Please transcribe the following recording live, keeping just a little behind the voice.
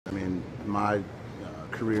I mean, my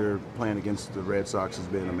career playing against the Red Sox has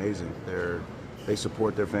been amazing. They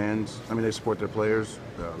support their fans. I mean, they support their players.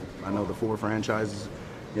 I know the 4 franchises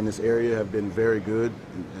in this area have been very good,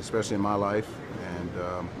 especially in my life,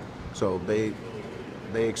 and so they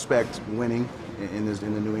expect winning in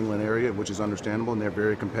the New England area, which is understandable, and they're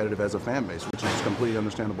very competitive as a fan base, which is completely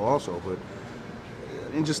understandable also. But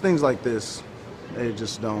and just things like this, they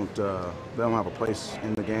just don't have a place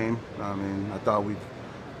in the game. I mean, I thought we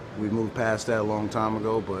moved past that a long time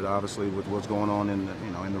ago, but obviously with what's going on in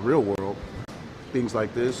the real world, things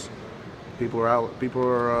like this, people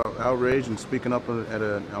are outraged and speaking up at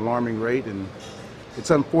an alarming rate, and it's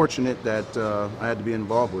unfortunate that I had to be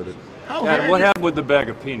involved with it. Adam, what happened with the bag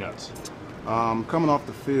of peanuts? Coming off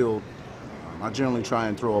the field, I generally try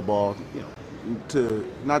and throw a ball, to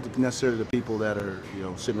not necessarily the people that are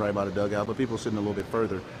sitting right by the dugout, but people sitting a little bit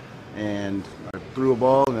further. And I threw a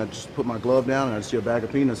ball, and I just put my glove down, and I see a bag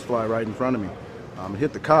of peanuts fly right in front of me. It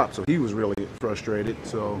hit the cop, so he was really frustrated.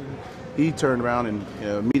 So he turned around, and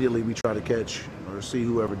immediately we tried to catch or see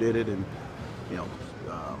whoever did it, and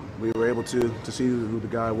we were able to see who the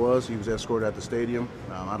guy was. He was escorted at the stadium.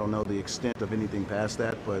 I don't know the extent of anything past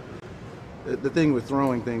that, but the thing with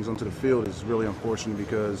throwing things onto the field is really unfortunate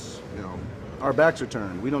because our backs are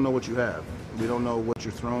turned. We don't know what you have. We don't know what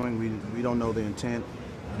you're throwing. We don't know the intent.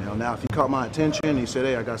 Now if you caught my attention and you said,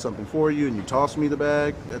 hey, I got something for you, and you tossed me the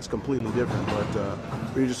bag, that's completely different. But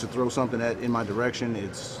for you just to throw something in my direction,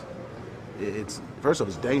 it's first off,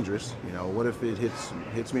 it's dangerous. What if it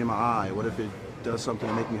hits me in my eye? What if it does something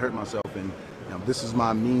to make me hurt myself? And this is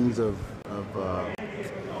my means of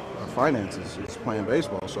finances. It's playing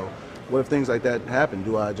baseball. So what if things like that happen?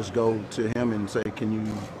 Do I just go to him and say, can you,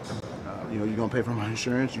 you're going to pay for my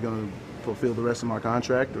insurance? You're going to fulfill the rest of my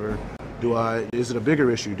contract? Or is it a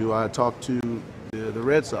bigger issue? Do I talk to the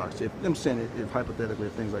Red Sox? I'm saying if hypothetically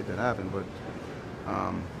if things like that happen, but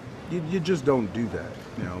you just don't do that.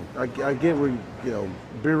 I get where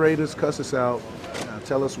berate us, cuss us out,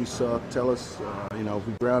 tell us we suck, tell us if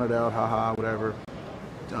we ground it out, haha, whatever.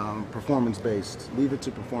 Performance-based. Leave it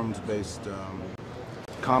to performance-based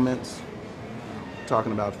comments.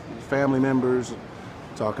 Talking about family members,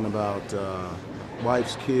 talking about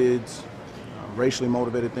wives, kids, racially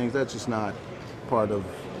motivated things. That's just not part of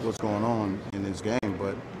what's going on in this game.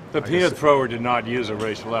 But the peanut thrower did not use a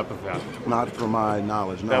racial epithet. Not from my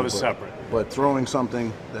knowledge. No, that was separate. But throwing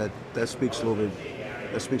something that speaks a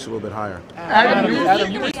little bit higher.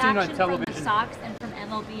 Adam, you were seen on television. From the Sox and from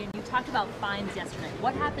MLB, and you talked about fines yesterday.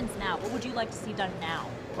 What happens now? What would you like to see done now?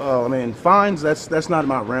 Well, I mean, fines, that's not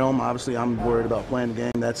my realm. Obviously, I'm worried about playing the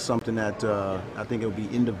game. That's something that I think it would be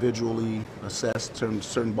individually assessed,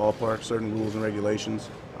 certain ballparks, certain rules and regulations.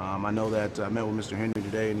 I know that I met with Mr. Henry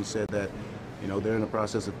today, and he said that they're in the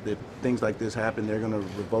process of, if things like this happen, they're going to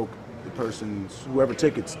revoke the person's, whoever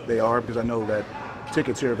tickets they are, because I know that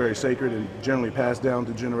tickets here are very sacred and generally passed down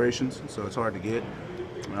through generations, so it's hard to get.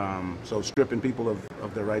 So stripping people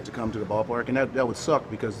of their right to come to the ballpark, and that would suck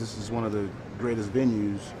because this is one of the greatest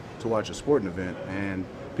venues to watch a sporting event, and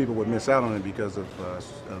people would miss out on it because of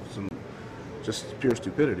some just pure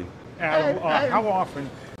stupidity. Adam, how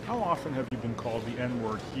often have you been called the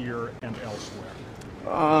N-word here and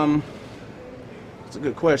elsewhere? It's a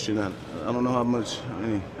good question. I don't know how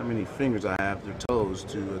many fingers I have, or toes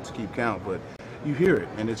to keep count, but you hear it,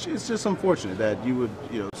 and it's just unfortunate that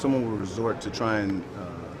someone would resort to try and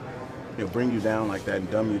bring you down like that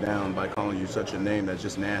and dumb you down by calling you such a name that's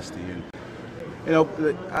just nasty. And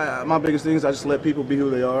my biggest thing is I just let people be who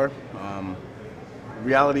they are.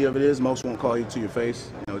 Reality of it is most won't call you to your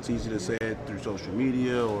face. It's easy to say it through social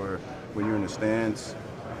media or when you're in the stands.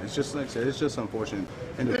 It's just like I said, it's just unfortunate.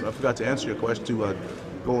 And I forgot to answer your question, to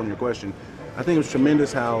go on your question. I think it was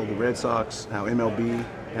tremendous how the Red Sox, how MLB,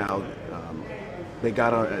 how they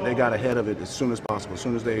got ahead of it as soon as possible. As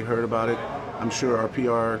soon as they heard about it, I'm sure our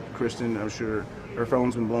PR, Kristen, I'm sure her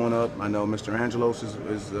phone's been blowing up. I know Mr. Angelos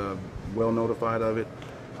is well notified of it.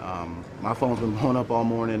 My phone's been blowing up all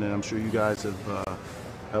morning, and I'm sure you guys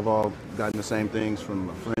have all gotten the same things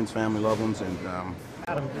from friends, family, loved ones, and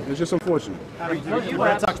Adam, it's just unfortunate. Adam, did any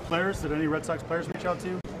Red Sox players reach out to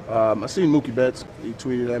you? I seen Mookie Betts. He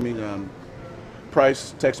tweeted at me.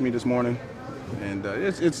 Price texted me this morning, and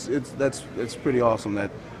it's pretty awesome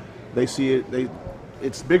that they see it.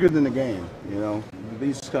 It's bigger than the game.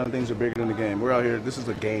 These kind of things are bigger than the game. We're out here. This is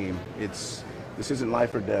a game. This isn't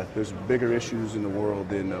life or death. There's bigger issues in the world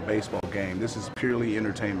than a baseball game. This is purely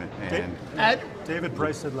entertainment. And David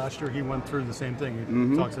Price said last year he went through the same thing.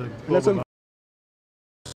 He talked to the Globe about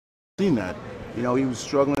seen that. He was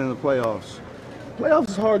struggling in the playoffs. Playoffs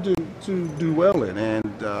is hard to to do well in,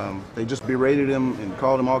 and they just berated him and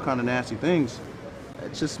called him all kind of nasty things.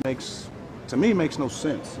 It just makes, to me, makes no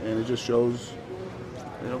sense, and it just shows,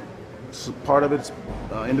 you know, part of it's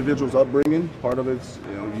individuals' upbringing. Part of it's,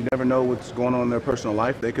 you know, you never know what's going on in their personal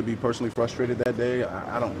life. They could be personally frustrated that day.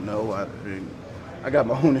 I don't know. I mean, I got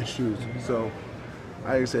my own issues, so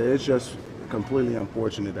like I said, it's just completely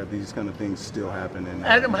unfortunate that these kind of things still happen. And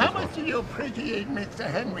Adam, how much do you appreciate Mr.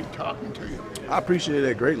 Henry talking to you? I appreciate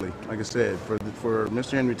it greatly. Like I said, for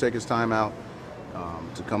Mr. Henry to take his time out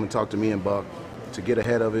to come and talk to me and Buck, to get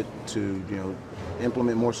ahead of it, to, you know,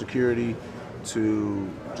 implement more security, to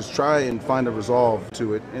just try and find a resolve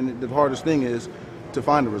to it. And the hardest thing is to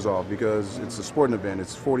find a resolve, because it's a sporting event.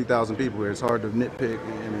 It's 40,000 people here. It's hard to nitpick,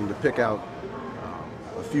 I mean, to pick out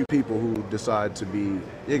a few people who decide to be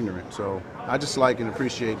ignorant. So I just like and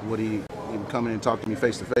appreciate what he come in and talk to me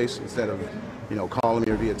face to face instead of, you know, calling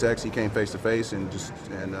me or via text. He came face to face and just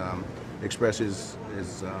expressed his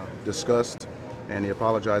disgust, and he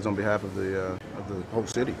apologized on behalf of the whole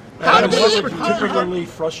city. Adam, was particularly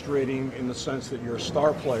frustrating in the sense that you're a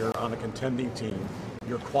star player on a contending team,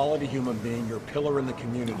 you're a quality human being, you're a pillar in the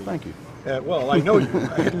community. Thank you. Well, I know you.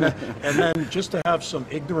 And then just to have some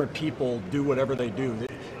ignorant people do whatever they do,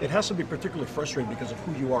 it has to be particularly frustrating because of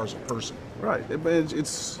who you are as a person. Right.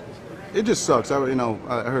 It just sucks. I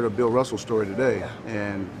heard a Bill Russell story today,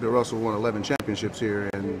 and Bill Russell won 11 championships here,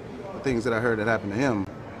 and the things that I heard that happened to him,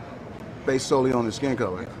 based solely on his skin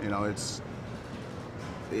color. You know, it's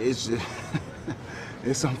just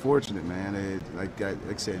it's unfortunate, man. Like I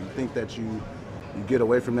said, you think that you get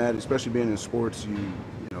away from that, especially being in sports. You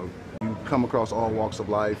come across all walks of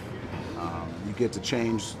life. You get to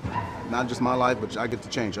change not just my life, but I get to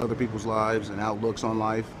change other people's lives and outlooks on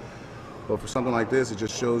life. But for something like this, it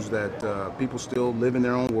just shows that people still live in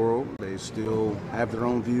their own world. They still have their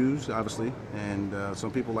own views, obviously, and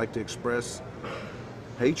some people like to express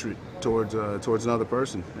hatred towards another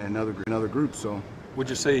person and another group. So, would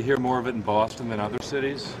you say you hear more of it in Boston than other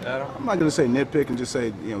cities, Adam? I'm not going to say nitpick and just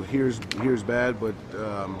say, you know, here's bad, but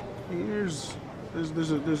there's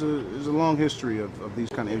a long history of these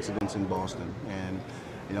kind of incidents in Boston, and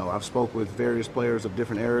you know, I've spoke with various players of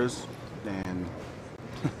different eras, and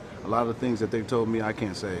a lot of the things that they've told me I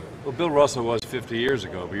can't say. Well, Bill Russell was 50 years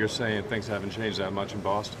ago, but you're saying things haven't changed that much in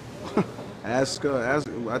Boston? I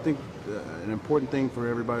think an important thing for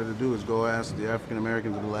everybody to do is go ask the African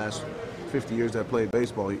Americans of the last 50 years that played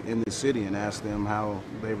baseball in this city and ask them how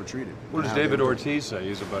they were treated. What does David Ortiz say?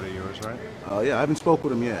 He's a buddy of yours, right? Yeah, I haven't spoke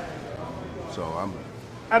with him yet, so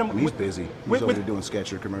he's busy. He's over there doing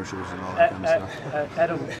Sketcher commercials and all that kind of stuff.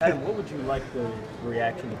 Adam, what would you like the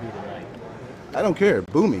reaction to be tonight? I don't care.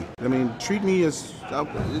 Boo me. I mean, treat me as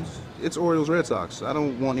it's Orioles, Red Sox. I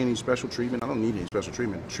don't want any special treatment. I don't need any special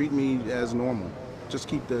treatment. Treat me as normal. Just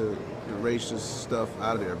keep the racist stuff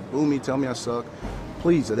out of there. Boo me. Tell me I suck.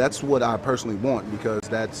 Please. That's what I personally want, because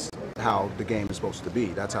that's how the game is supposed to be.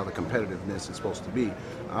 That's how the competitiveness is supposed to be.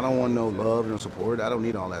 I don't want no love, no support. I don't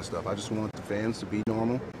need all that stuff. I just want the fans to be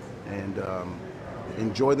normal and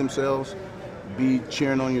enjoy themselves. Be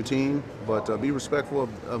cheering on your team, but be respectful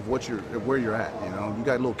of where you're at. You know, you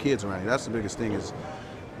got little kids around you. That's the biggest thing, is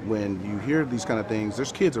when you hear these kind of things.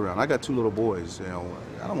 There's kids around. I got 2 little boys. You know,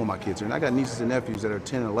 I don't want my kids here. And I got nieces and nephews that are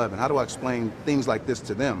 10 and 11. How do I explain things like this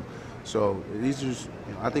to them? So these are just,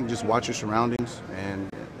 you know, I think just watch your surroundings, and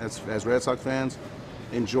as Red Sox fans,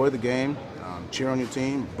 enjoy the game, cheer on your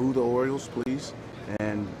team, boo the Orioles, please,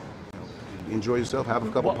 and enjoy yourself. Have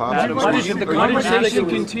a couple pops. Does the conversation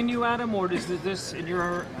continue, Adam, or does this, in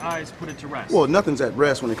your eyes, put it to rest? Well, nothing's at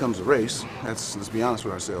rest when it comes to race. Let's be honest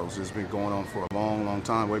with ourselves. It's been going on for a long, long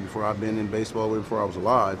time, way before I've been in baseball, way before I was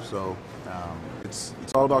alive. So it's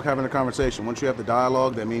all about having a conversation. Once you have the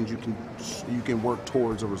dialogue, that means you can work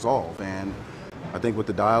towards a resolve. And I think with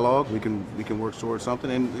the dialogue, we can work towards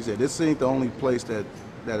something. And like I said, this ain't the only place that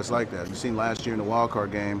it's like that. You've seen last year in the wild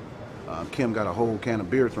card game. Kim got a whole can of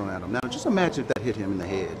beer thrown at him. Now, just imagine if that hit him in the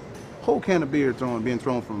head. Whole can of beer being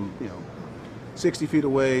thrown from 60 feet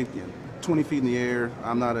away, 20 feet in the air.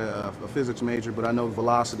 I'm not a physics major, but I know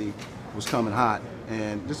velocity was coming hot.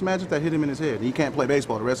 And just imagine if that hit him in his head. He can't play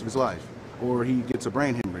baseball the rest of his life, or he gets a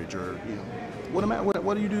brain hemorrhage, or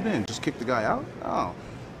what do you do then? Just kick the guy out? Oh,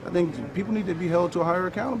 I think people need to be held to a higher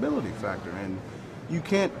accountability factor, and you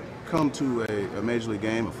can't come to a major league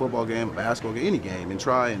game, a football game, a basketball game, any game, and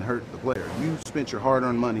try and hurt the player. You spent your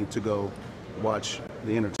hard-earned money to go watch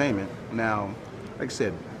the entertainment. Now, like I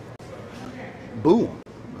said, boo him.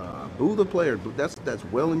 Boo the player. That's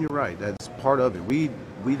well in your right. That's part of it.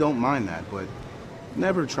 We don't mind that, but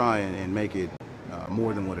never try and make it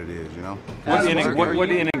more than what it is. You know. What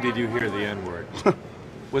inning did you hear the N-word?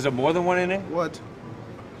 Was it more than one inning? What?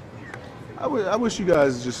 I wish you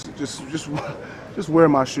guys just wear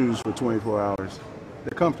my shoes for 24 hours.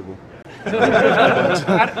 They're comfortable.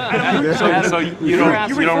 So you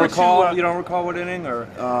don't recall what inning or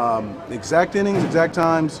Exact innings, exact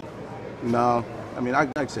times? No. I mean, like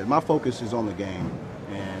I said, my focus is on the game,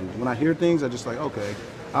 and when I hear things, I just like, okay.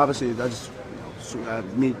 Obviously, I just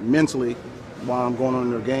mentally, while I'm going on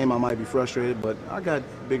in the game, I might be frustrated, but I got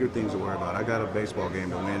bigger things to worry about. I got a baseball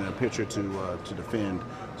game to win and a pitcher to defend.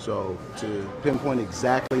 So to pinpoint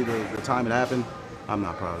exactly the time it happened, I'm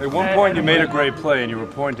not proud of it. At one point you made a great play and you were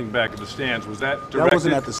pointing back at the stands. Was that directed? That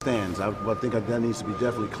wasn't at the stands. I think that needs to be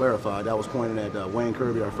definitely clarified. That was pointing at Wayne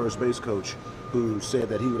Kirby, our first base coach, who said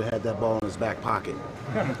that he would have had that ball in his back pocket.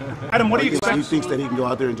 Adam, what do you expect? He thinks that he can go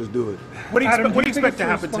out there and just do it. What do you expect to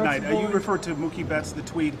happen tonight? You referred to Mookie Betts, the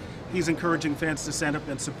tweet. He's encouraging fans to stand up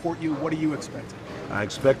and support you. What do you expect? I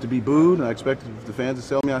expect to be booed, and I expect the fans to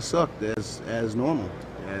tell me I sucked as normal.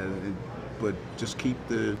 But just keep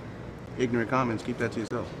the ignorant comments, keep that to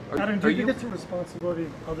yourself. Adam, do you think it's a responsibility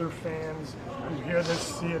of other fans who hear this,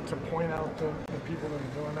 see it, to point out the people that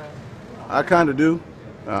are doing that? I kind of do,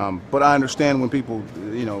 but I understand when people,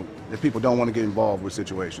 if people don't want to get involved with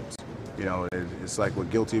situations. It's like what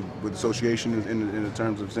guilty with association in the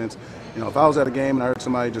terms of sense. If I was at a game and I heard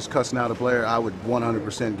somebody just cussing out a player, I would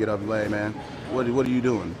 100% get up and say, hey, man, what are you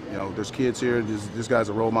doing? There's kids here. This guy's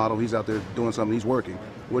a role model. He's out there doing something. He's working.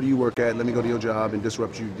 What do you work at? Let me go to your job and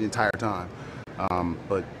disrupt you the entire time.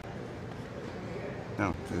 But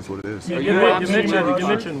no, it's what it is. You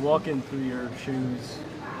mentioned walking through your shoes,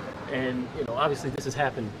 and obviously this has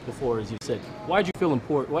happened before, as you said. Why did you feel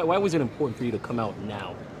important? Why was it important for you to come out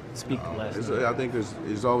now? Speak last night. I think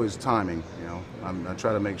there's always timing. I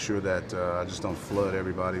try to make sure that I just don't flood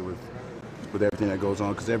everybody with everything that goes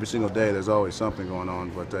on, because every single day there's always something going on.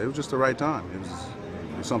 But it was just the right time. It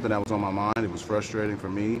was something that was on my mind. It was frustrating for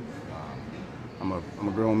me. I'm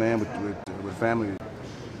a grown man with family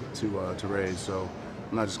to raise, so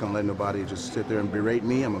I'm not just gonna let nobody just sit there and berate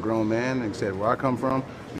me. I'm a grown man, and said where I come from,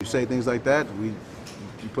 you say things like that, you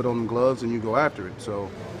put on the gloves and you go after it.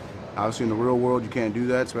 So. Obviously, in the real world, you can't do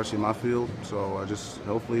that, especially in my field. So I just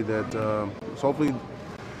hopefully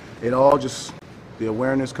it all just the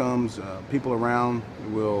awareness comes. People around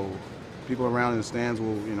in the stands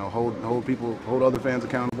will hold other fans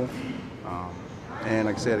accountable. And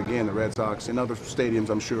like I said again, the Red Sox and other stadiums,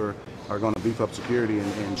 I'm sure, are going to beef up security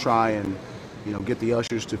and try and get the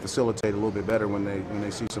ushers to facilitate a little bit better when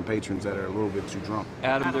they see some patrons that are a little bit too drunk.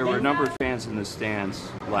 Adam, there were a number of fans in the stands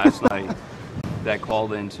last night that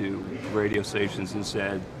called into radio stations and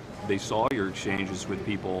said they saw your exchanges with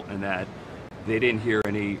people and that they didn't hear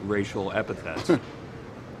any racial epithets.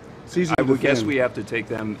 I would guess we have to take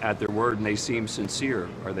them at their word, and they seem sincere.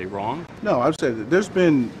 Are they wrong? No, I've said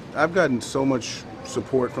I've gotten so much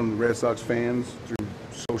support from the Red Sox fans through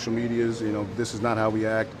social medias. This is not how we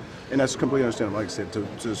act, and that's completely understandable. Like I said, to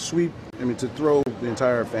throw the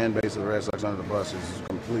entire fan base of the Red Sox under the bus is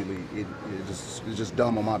completely it's just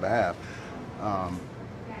dumb on my behalf.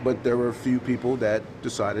 But there were a few people that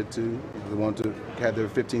decided they wanted to have their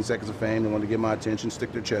 15 seconds of fame. They wanted to get my attention,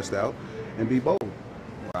 stick their chest out, and be bold.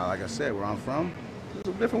 Well, like I said, where I'm from,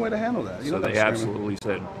 there's a different way to handle that. So they absolutely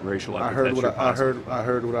said racial epithets. I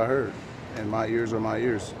heard what I heard, and my ears are my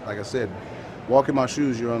ears. Like I said, walk in my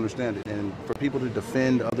shoes, you'll understand it. And for people to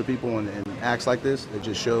defend other people and acts like this, it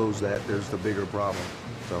just shows that there's the bigger problem.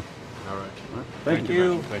 So, all right. Thank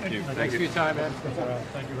you. Thank you. Thanks for your time, man.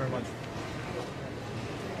 Thank you very much.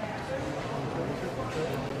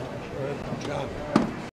 Good job.